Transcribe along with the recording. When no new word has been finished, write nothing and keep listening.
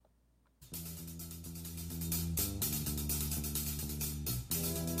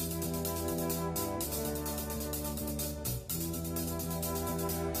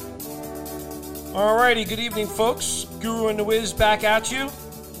Alrighty, good evening, folks. Guru and the Wiz back at you.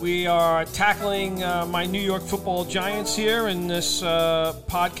 We are tackling my New York Football Giants here in this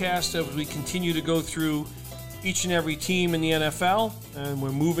podcast as we continue to go through each and every team in the NFL, and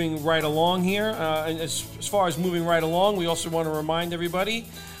we're moving right along here. And as far as moving right along, we also want to remind everybody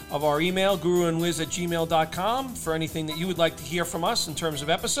of our email, guruandwiz@gmail.com, for anything that you would like to hear from us in terms of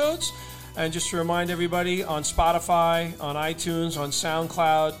episodes. And just to remind everybody, on Spotify, on iTunes, on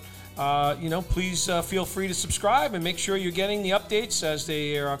SoundCloud, please feel free to subscribe and make sure you're getting the updates as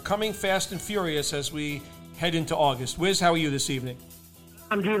they are coming fast and furious as we head into August. Wiz, how are you this evening?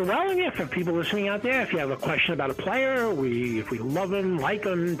 I'm doing well, and yeah, for people listening out there, if you have a question about a player, if we love him, like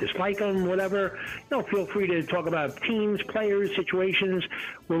him, dislike him, whatever, feel free to talk about teams, players, situations.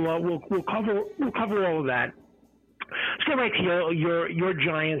 We'll cover all of that. Let's get right to your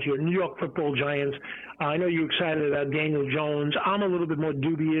Giants, your New York Football Giants. I know you're excited about Daniel Jones. I'm a little bit more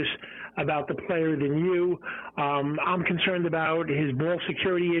dubious about the player than you. I'm concerned about his ball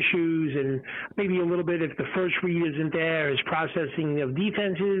security issues and maybe a little bit if the first read isn't there, his processing of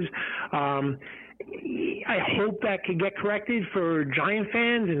defenses. I hope that could get corrected for Giant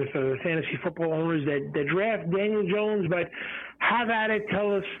fans and for fantasy football owners that draft Daniel Jones, but have at it.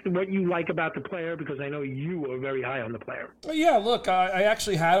 Tell us what you like about the player, because I know you are very high on the player. Yeah, look, I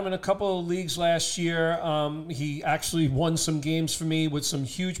actually had him in a couple of leagues last year. He actually won some games for me with some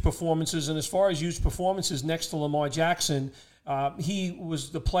huge performances, and as far as huge performances, next to Lamar Jackson, he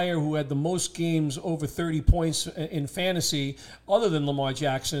was the player who had the most games over 30 points in fantasy other than Lamar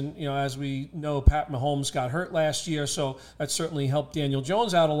Jackson. As we know, Pat Mahomes got hurt last year, so that certainly helped Daniel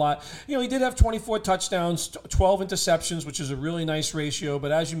Jones out a lot. He did have 24 touchdowns, 12 interceptions, which is a really nice ratio,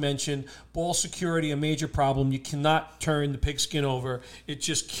 but as you mentioned, ball security, a major problem. You cannot turn the pigskin over. It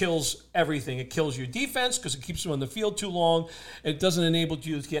just kills everything. It kills your defense because it keeps you on the field too long. It doesn't enable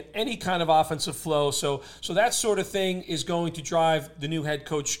you to get any kind of offensive flow. So that sort of thing is going to drive the new head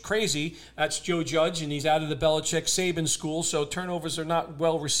coach crazy. That's Joe Judge, and he's out of the Belichick-Saban school, so turnovers are not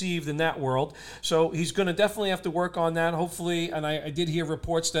well received in that world. So he's going to definitely have to work on that, hopefully. And I did hear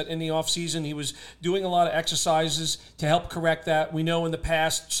reports that in the offseason he was doing a lot of exercises to help correct that. We know in the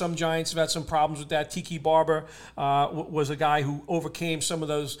past some Giants have had some problems with that. Tiki Barber was a guy who overcame some of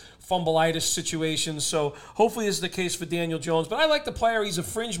those fumbleitis situations. So hopefully this is the case for Daniel Jones. But I like the player. He's a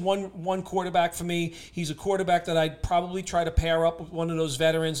fringe one quarterback for me. He's a quarterback that I'd probably try to pair up with one of those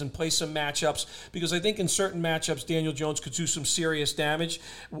veterans and play some matchups, because I think in certain matchups Daniel Jones could do some serious damage.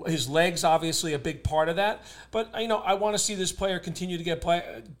 His legs obviously a big part of that. But I want to see this player continue to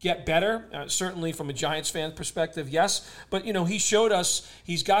get better. Certainly from a Giants fan perspective, yes. But he showed us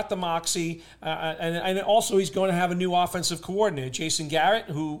he's got the moxie, and also he's going to have a new offensive coordinator, Jason Garrett,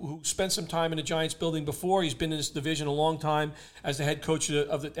 who spent some time in the Giants building before. He's been in this division a long time as the head coach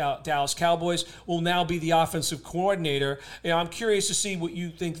of the Dallas Cowboys, will now be the offensive coordinator. I'm curious to see what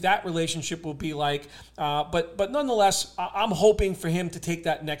you think that relationship will be like. But nonetheless, I'm hoping for him to take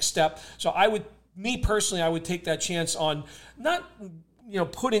that next step. So I would take that chance on not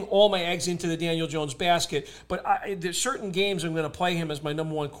putting all my eggs into the Daniel Jones basket, but there's certain games I'm going to play him as my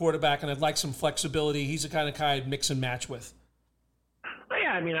number one quarterback, and I'd like some flexibility. He's the kind of guy I'd mix and match with.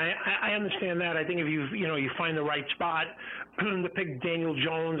 Yeah, I mean, I understand that. I think if you find the right spot to pick Daniel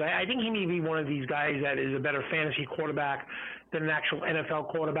Jones, I think he may be one of these guys that is a better fantasy quarterback than an actual NFL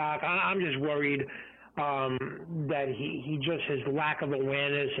quarterback. I'm just worried that he just his lack of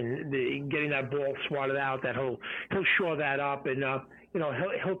awareness and getting that ball swatted out, that he'll shore that up, and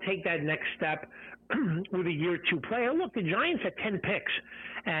he'll take that next step with a year two player. Look, the Giants had 10 picks,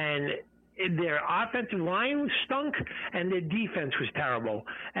 and their offensive line was stunk, and their defense was terrible.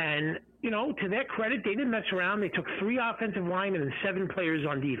 And, to their credit, they didn't mess around. They took 3 offensive linemen and 7 players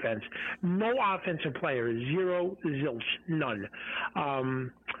on defense. No offensive players, 0, zilch, none.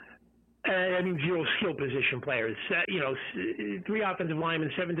 I mean, 0 skill position players. 3 offensive linemen,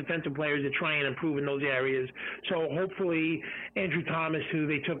 7 defensive players to try and improve in those areas. So hopefully Andrew Thomas, who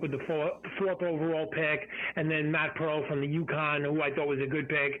they took with the 4th overall pick, and then Matt Pearl from the UConn, who I thought was a good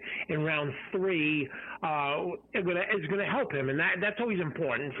pick in round 3, is going to help him, and that's always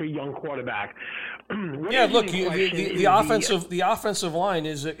important for a young quarterback. Yeah, look, the offensive line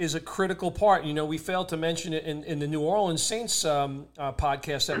is a critical part. We failed to mention it in the New Orleans Saints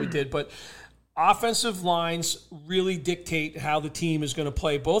podcast that we did, but offensive lines really dictate how the team is going to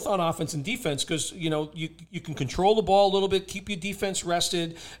play, both on offense and defense, because you can control the ball a little bit, keep your defense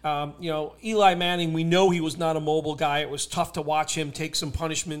rested. Eli Manning, we know he was not a mobile guy. It was tough to watch him take some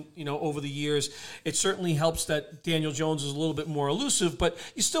punishment, over the years. It certainly helps that Daniel Jones is a little bit more elusive, but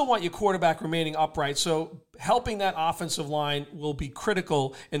you still want your quarterback remaining upright. So helping that offensive line will be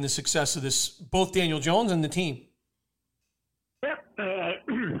critical in the success of this, both Daniel Jones and the team.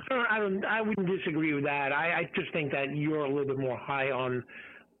 I wouldn't disagree with that. I just think that you're a little bit more higher on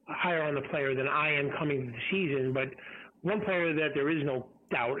the player than I am coming to the season. But one player that there is no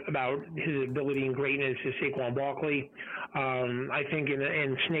doubt about his ability and greatness is Saquon Barkley. I think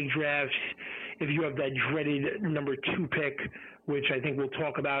in snake drafts, if you have that dreaded number 2 pick, which I think we'll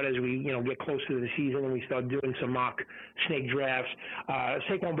talk about as we get closer to the season and we start doing some mock snake drafts.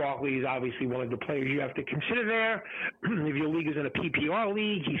 Saquon Barkley is obviously one of the players you have to consider there. If your league is in a PPR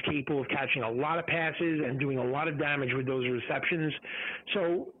league, he's capable of catching a lot of passes and doing a lot of damage with those receptions.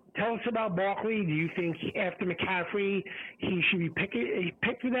 So tell us about Barkley. Do you think after McCaffrey, he should be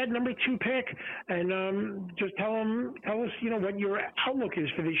picked for that number 2 pick? And just tell us, what your outlook is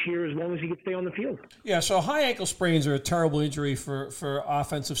for this year as long as he can stay on the field. Yeah, so high ankle sprains are a terrible injury for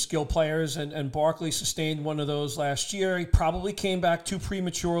offensive skill players, and Barkley sustained one of those last year. He probably came back too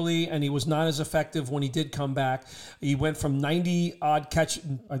prematurely, and he was not as effective when he did come back. He went from 90-odd catches,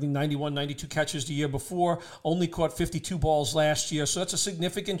 I think 91, 92 catches the year before, only caught 52 balls last year, so that's a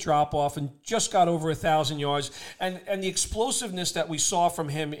significant drop off, and just got over 1,000 yards. And the explosiveness that we saw from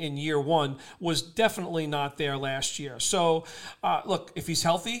him in year 1 was definitely not there last year. So, look, if he's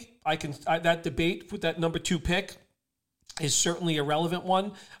healthy, that debate with that number 2 pick is certainly a relevant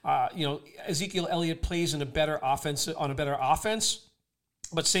one. Ezekiel Elliott plays in a better offense.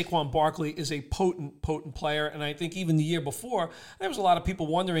 But Saquon Barkley is a potent player, and I think even the year before, there was a lot of people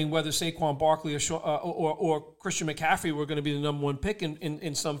wondering whether Saquon Barkley or Christian McCaffrey were going to be the number 1 pick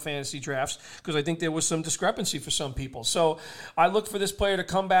in some fantasy drafts, because I think there was some discrepancy for some people. So I look for this player to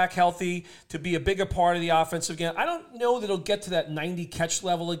come back healthy, to be a bigger part of the offense again. I don't know that he'll get to that 90 catch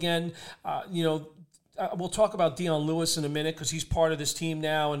level again. We'll talk about Dion Lewis in a minute, because he's part of this team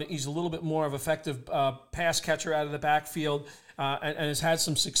now, and he's a little bit more of an effective pass catcher out of the backfield. And has had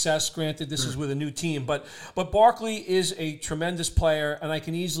some success. Granted, this is with a new team, but Barkley is a tremendous player, and I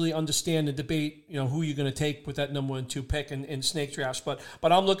can easily understand the debate, who you're going to take with that number 1 and 2 pick in snake drafts. But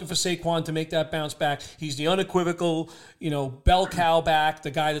I'm looking for Saquon to make that bounce back. He's the unequivocal, bell cow back,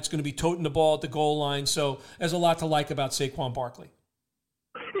 the guy that's going to be toting the ball at the goal line. So there's a lot to like about Saquon Barkley.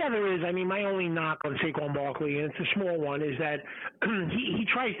 Yeah, there is. I mean, my only knock on Saquon Barkley, and it's a small one, is that he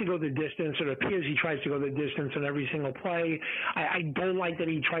tries to go the distance. It appears he tries to go the distance on every single play. I don't like that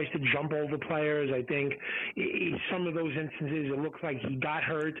he tries to jump over players. I think some of those instances, it looks like he got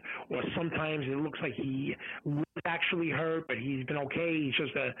hurt, or sometimes it looks like he was actually hurt, but he's been okay. He's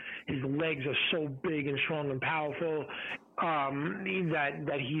just his legs are so big and strong and powerful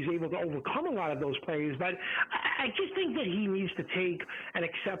that he's able to overcome a lot of those plays. But I just think that he needs to take and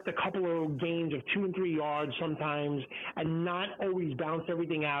accept a couple of gains of 2 and 3 yards sometimes, and not always bounce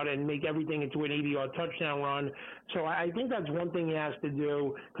everything out and make everything into an 80-yard touchdown run. So I think that's one thing he has to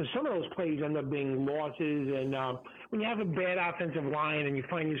do, because some of those plays end up being losses. And when you have a bad offensive line and you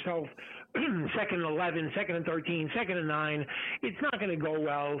find yourself second and 11, second and 13, second and 9, it's not going to go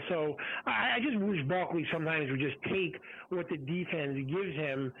well. So I just wish Barkley sometimes would just take what the defense gives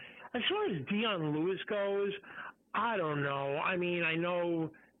him. As far as Dion Lewis goes, I don't know. I mean, I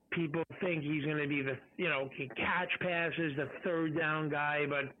know people think he's going to be the, he catch passes, the third down guy,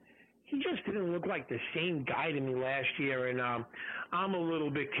 but he just didn't look like the same guy to me last year, and I'm a little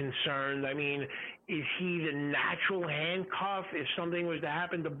bit concerned. I mean, is he the natural handcuff if something was to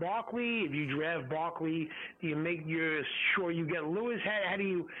happen to Barkley? If you draft Barkley, do you make sure you get Lewis? How do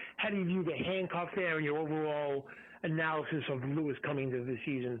you view the handcuff there in your overall analysis of Lewis coming to the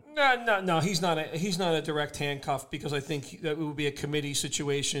season? No, he's not a direct handcuff, because I think that it would be a committee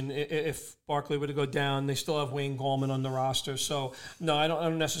situation if Barkley were to go down. They still have Wayne Gallman on the roster, so no, I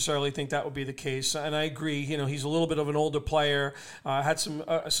don't necessarily think that would be the case. And I agree, he's a little bit of an older player. Had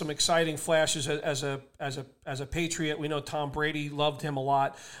some exciting flashes as a Patriot. We know Tom Brady loved him a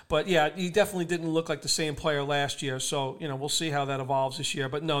lot, but yeah, he definitely didn't look like the same player last year. So we'll see how that evolves this year.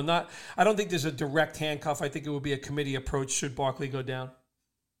 But no, I don't think there's a direct handcuff. I think it would be a committee approach should Barkley go down.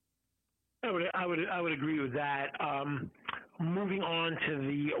 I would agree with that. Moving on to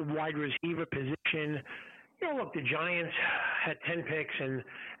the wide receiver position, look, the Giants had 10 picks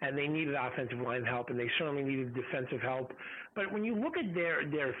and they needed offensive line help, and they certainly needed defensive help. But when you look at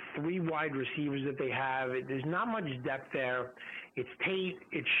their 3 wide receivers that they have, there's not much depth there. It's Tate,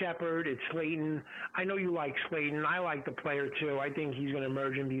 it's Shepard, it's Slayton. I know you like Slayton. I like the player too. I think he's going to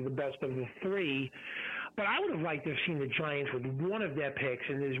emerge and be the best of the three. But I would have liked to have seen the Giants with one of their picks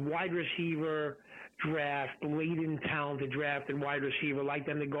in this wide receiver draft, laden, talented draft and wide receiver. Like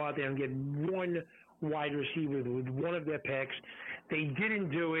them to go out there and get one wide receiver with one of their picks. They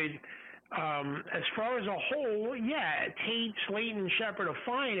didn't do it. As far as a whole, yeah, Tate, Slayton, Shepard are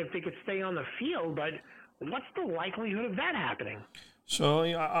fine if they could stay on the field, but what's the likelihood of that happening? So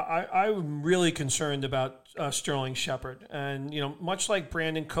I'm really concerned about Sterling Shepard. And, much like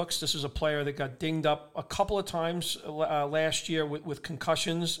Brandon Cooks, this is a player that got dinged up a couple of times last year with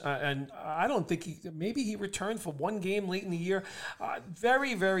concussions. And I don't think maybe he returned for one game late in the year.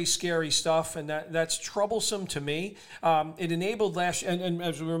 Very, very scary stuff. And that's troublesome to me. It enabled and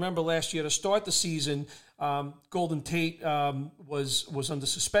as we remember last year to start the season, Golden Tate was under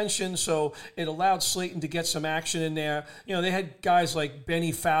suspension, so it allowed Slayton to get some action in there. They had guys like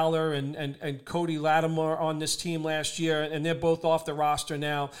Benny Fowler and Cody Latimer on this team last year, and they're both off the roster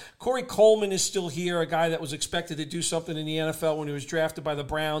now. Corey Coleman is still here, a guy that was expected to do something in the NFL when he was drafted by the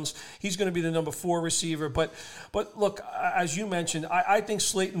Browns. He's going to be the number 4 receiver. But look, as you mentioned, I think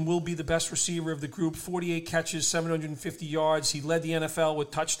Slayton will be the best receiver of the group. 48 catches, 750 yards. He led the NFL with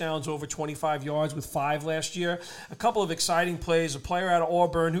touchdowns over 25 yards with 5 last year. A couple of exciting plays, a player out of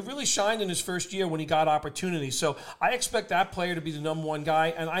Auburn who really shined in his first year when he got opportunity. So I expect that player to be the number 1 guy,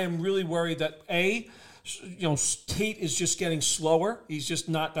 and I am really worried that Tate is just getting slower. He's just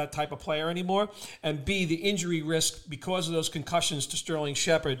not that type of player anymore. And B, the injury risk because of those concussions to Sterling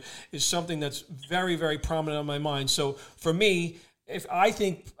Shepard is something that's very, very prominent on my mind. So for me, I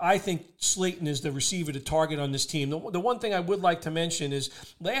think Slayton is the receiver to target on this team. The one thing I would like to mention is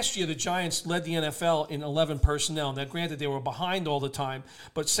last year the Giants led the NFL in 11 personnel. Now, granted, they were behind all the time,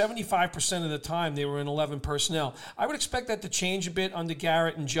 but 75% of the time they were in 11 personnel. I would expect that to change a bit under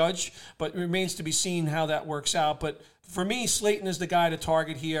Garrett and Judge, but it remains to be seen how that works out. But for me, Slayton is the guy to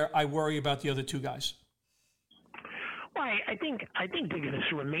target here. I worry about the other 2 guys. Well, I think they're going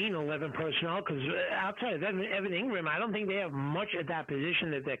to remain 11 personnel because outside of Evan Ingram, I don't think they have much at that position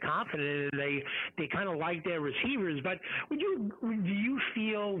that they're confident in. They kind of like their receivers. But do you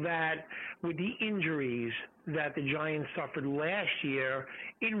feel that with the injuries that the Giants suffered last year,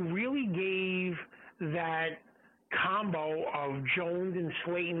 it really gave that combo of Jones and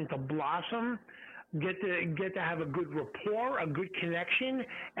Slayton to blossom? Get to have a good rapport, a good connection,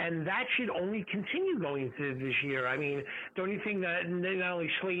 and that should only continue going into this year. I mean, don't you think that not only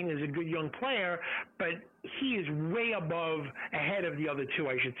Slayton is a good young player, but he is way ahead of the other 2,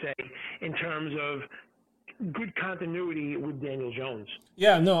 I should say, in terms of good continuity with Daniel Jones.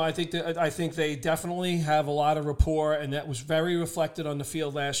 Yeah, no, I think they definitely have a lot of rapport, and that was very reflected on the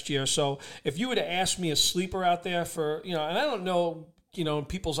field last year. So if you were to ask me a sleeper out there for, and I don't know, in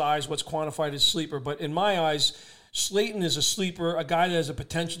people's eyes, what's quantified as sleeper. But in my eyes, Slayton is a sleeper, a guy that has a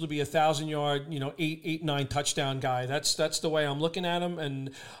potential to be a 1,000-yard, 8-9 touchdown guy. That's the way I'm looking at him, and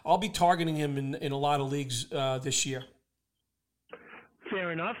I'll be targeting him in a lot of leagues this year.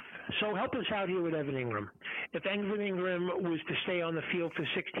 Fair enough. So help us out here with Evan Ingram. If Evan Ingram was to stay on the field for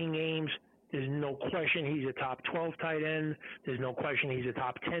 16 games, there's no question he's a top 12 tight end. There's no question he's a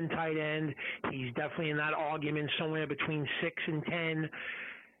top 10 tight end. He's definitely in that argument somewhere between 6 and 10.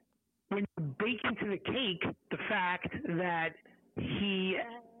 When you bake into the cake the fact that he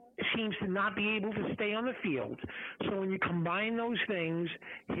seems to not be able to stay on the field, so when you combine those things,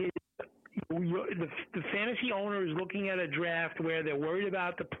 the fantasy owner is looking at a draft where they're worried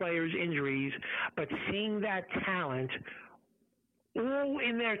about the player's injuries, but seeing that talent all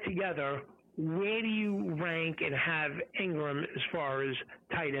in there together, where do you rank and have Ingram as far as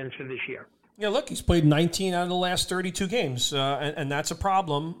tight ends for this year? Yeah, look, he's played 19 out of the last 32 games, and that's a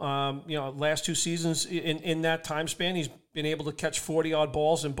problem. Last 2 seasons in that time span, he's been able to catch 40-odd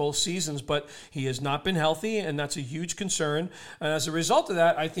balls in both seasons, but he has not been healthy, and that's a huge concern. And as a result of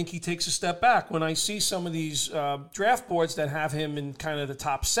that, I think he takes a step back. When I see some of these draft boards that have him in kind of the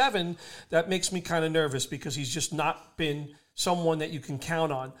top 7, that makes me kind of nervous because he's just not been someone that you can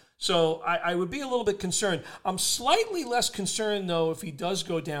count on. So I would be a little bit concerned. I'm slightly less concerned, though, if he does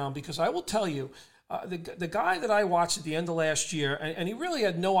go down, because I will tell you, the guy that I watched at the end of last year, and he really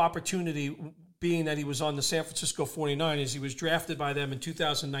had no opportunity being that he was on the San Francisco 49ers. He was drafted by them in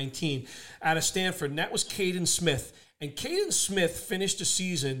 2019 out of Stanford, and that was Caden Smith. And Caden Smith finished the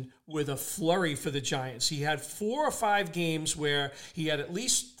season with a flurry for the Giants. He had 4 or 5 games where he had at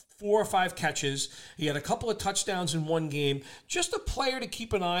least 4 or 5 catches. He had a couple of touchdowns in one game. Just a player to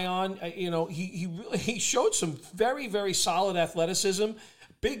keep an eye on. He showed some very, very solid athleticism.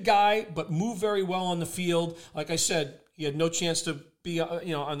 Big guy, but moved very well on the field. Like I said, He had no chance to be,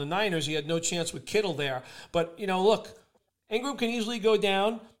 on the Niners. He had no chance with Kittle there. But, look, Ingram can easily go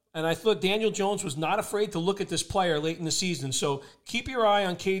down, and I thought Daniel Jones was not afraid to look at this player late in the season. So keep your eye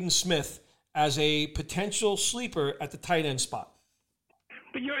on Caden Smith as a potential sleeper at the tight end spot.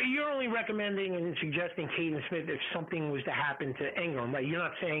 But you're only recommending and suggesting Caden Smith if something was to happen to Ingram, right? You're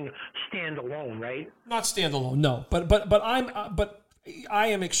not saying stand alone, right? Not stand alone, no. But I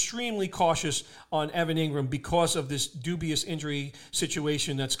am extremely cautious on Evan Ingram because of this dubious injury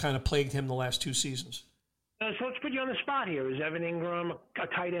situation that's kind of plagued him the last 2 seasons. So let's put you on the spot here. Is Evan Ingram a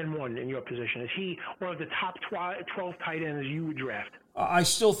tight end 1 in your position? Is he one of the top 12 tight ends you would draft? I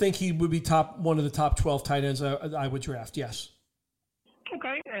still think he would be one of the top 12 tight ends I would draft, yes.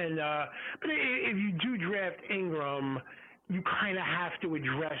 Okay, and but if you do draft Ingram, you kind of have to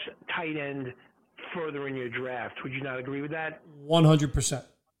address tight end further in your draft. Would you not agree with that? 100%.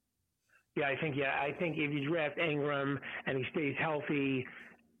 Yeah, I think if you draft Ingram and he stays healthy,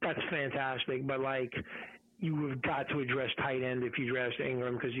 that's fantastic. But you have got to address tight end if you draft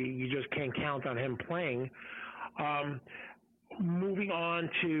Ingram because you just can't count on him playing. Moving on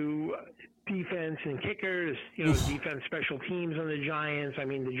to defense and kickers, defense, special teams on the Giants. I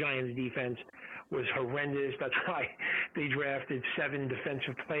mean, the Giants' defense was horrendous. That's why they drafted 7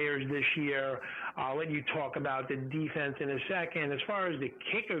 defensive players this year. I'll let you talk about the defense in a second. As far as the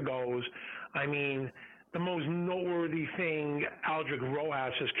kicker goes, I mean, the most noteworthy thing Aldrich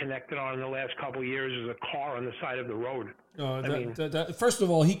Rojas has connected on in the last couple of years is a car on the side of the road. First of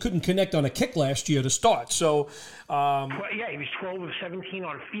all, he couldn't connect on a kick last year to start. So, he was 12 of 17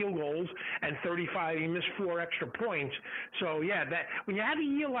 on field goals and 35. He missed 4 extra points. So, that when you have a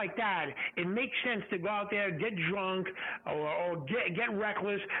year like that, it makes sense to go out there, get drunk, or get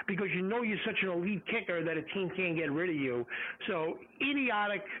reckless because you're such an elite kicker that a team can't get rid of you. So,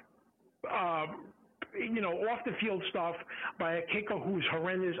 idiotic. Off the field stuff by a kicker who's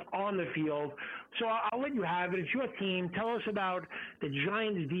horrendous on the field. So I'll let you have it. It's your team. Tell us about the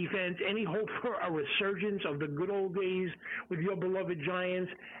Giants defense. Any hope for a resurgence of the good old days with your beloved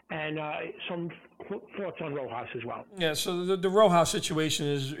Giants, and some thoughts on Rojas as well. Yeah, so the Rojas situation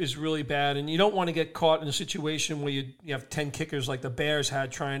is really bad, and you don't want to get caught in a situation where you have 10 kickers like the Bears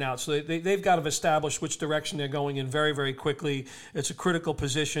had trying out. So they've got to establish which direction they're going in very, very quickly. It's a critical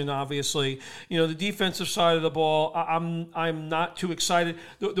position, obviously. The defensive side of the ball, I'm not too excited.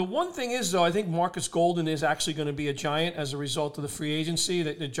 The one thing is, though, I think Marcus Golden is actually going to be a Giant as a result of the free agency.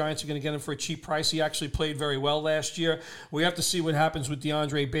 The Giants are going to get him for a cheap price. He actually played very well last year. We have to see what happens with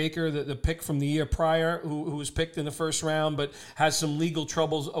DeAndre Baker, the pick from the year prior, who was picked in the first round, but has some legal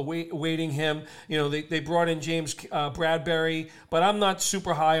troubles awaiting him. They brought in James Bradbury, but I'm not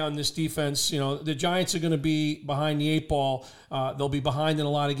super high on this defense. The Giants are going to be behind the 8 ball. They'll be behind in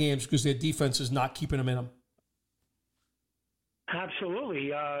a lot of games because their defense is not keeping them in them.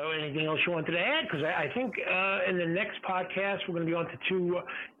 Absolutely. Anything else you wanted to add? Because I think in the next podcast we're going to be on to 2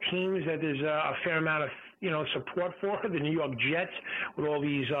 teams that there's a fair amount of support for. The New York Jets, with all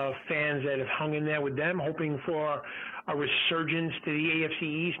these fans that have hung in there with them, hoping for a resurgence to the AFC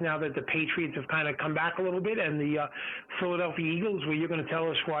East now that the Patriots have kind of come back a little bit, and the Philadelphia Eagles, where you're going to tell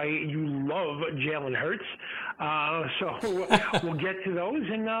us why you love Jalen Hurts. So we'll get to those.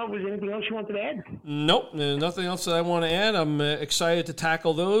 And was there anything else you wanted to add? Nope, nothing else that I want to add. I'm excited to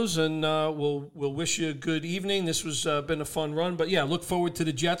tackle those, and we'll wish you a good evening. This was been a fun run, but look forward to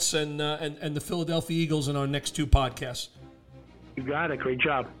the Jets and the Philadelphia Eagles in our next 2 podcasts. You got it. Great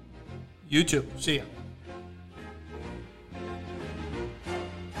job. You too. See ya.